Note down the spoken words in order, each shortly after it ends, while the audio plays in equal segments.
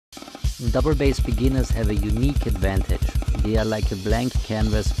Double bass beginners have a unique advantage. They are like a blank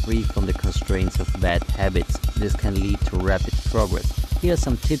canvas free from the constraints of bad habits. This can lead to rapid progress. Here are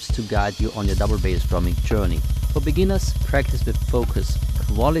some tips to guide you on your double bass drumming journey. For beginners, practice with focus,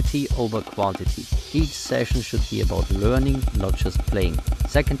 quality over quantity. Each session should be about learning, not just playing.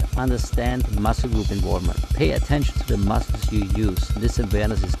 Second, understand muscle group involvement. Pay attention to the muscles you use. This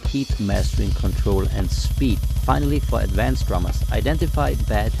awareness is key to mastering control and speed. Finally, for advanced drummers, identify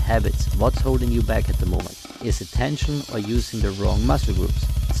bad habits. What's holding you back at the moment? Is it tension or using the wrong muscle groups?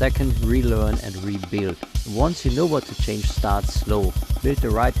 Second, relearn and rebuild. Once you know what to change, start slow. Build the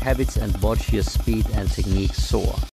right habits and watch your speed and technique soar.